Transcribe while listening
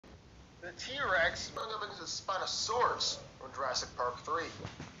The T-Rex going up against the spinosaurus from Jurassic Park 3.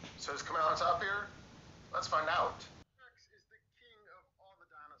 So who's coming out on top here? Let's find out. T-Rex is the king of all the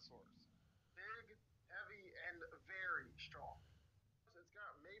dinosaurs. Big, heavy, and very strong. It's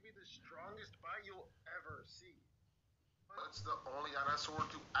got maybe the strongest bite you'll ever see. It's the only dinosaur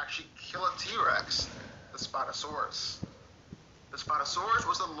to actually kill a T-Rex, the Spinosaurus. The Spinosaurus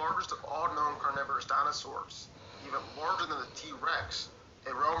was the largest of all known carnivorous dinosaurs, even larger than the T-Rex.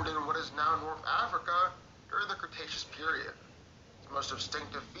 It roamed in what is now North Africa during the Cretaceous period. Its most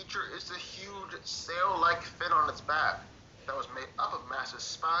distinctive feature is the huge sail-like fin on its back that was made up of massive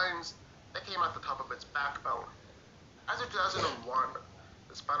spines that came out the top of its backbone. As of 2001,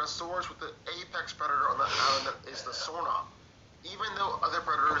 the Spinosaurus was the apex predator on the island is the Sorna, even though other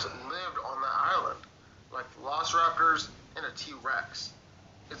predators lived on the island, like velociraptors and a T-Rex.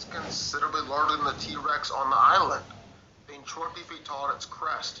 It's considerably larger than the T-Rex on the island, being 20 feet tall at its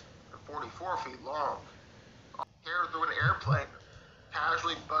crest and 44 feet long. Tear through an airplane,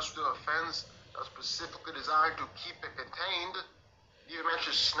 casually bust through a fence that was specifically designed to keep it contained. You managed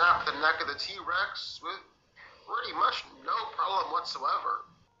to snap the neck of the T-Rex with pretty much no problem whatsoever.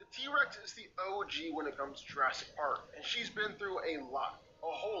 The T-Rex is the OG when it comes to Jurassic Park, and she's been through a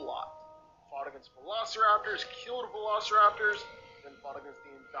whole lot. Fought against velociraptors, killed velociraptors, then fought against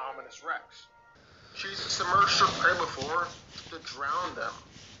the Indominus Rex. She's submerged her prey before to drown them,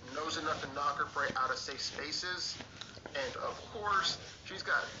 knows enough to knock her prey out of safe spaces, and of course, she's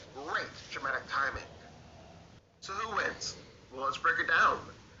got great dramatic timing. So who wins? Well, let's break it down.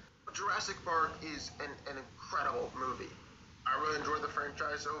 Jurassic Park is an incredible movie. I really enjoyed the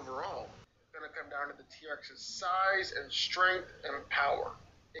franchise overall. It's gonna come down to the T-Rex's size and strength and power.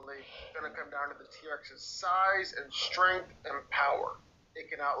 It's gonna come down to the T-Rex's size and strength and power. It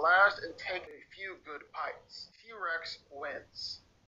can outlast and take a few good bites. T-Rex wins.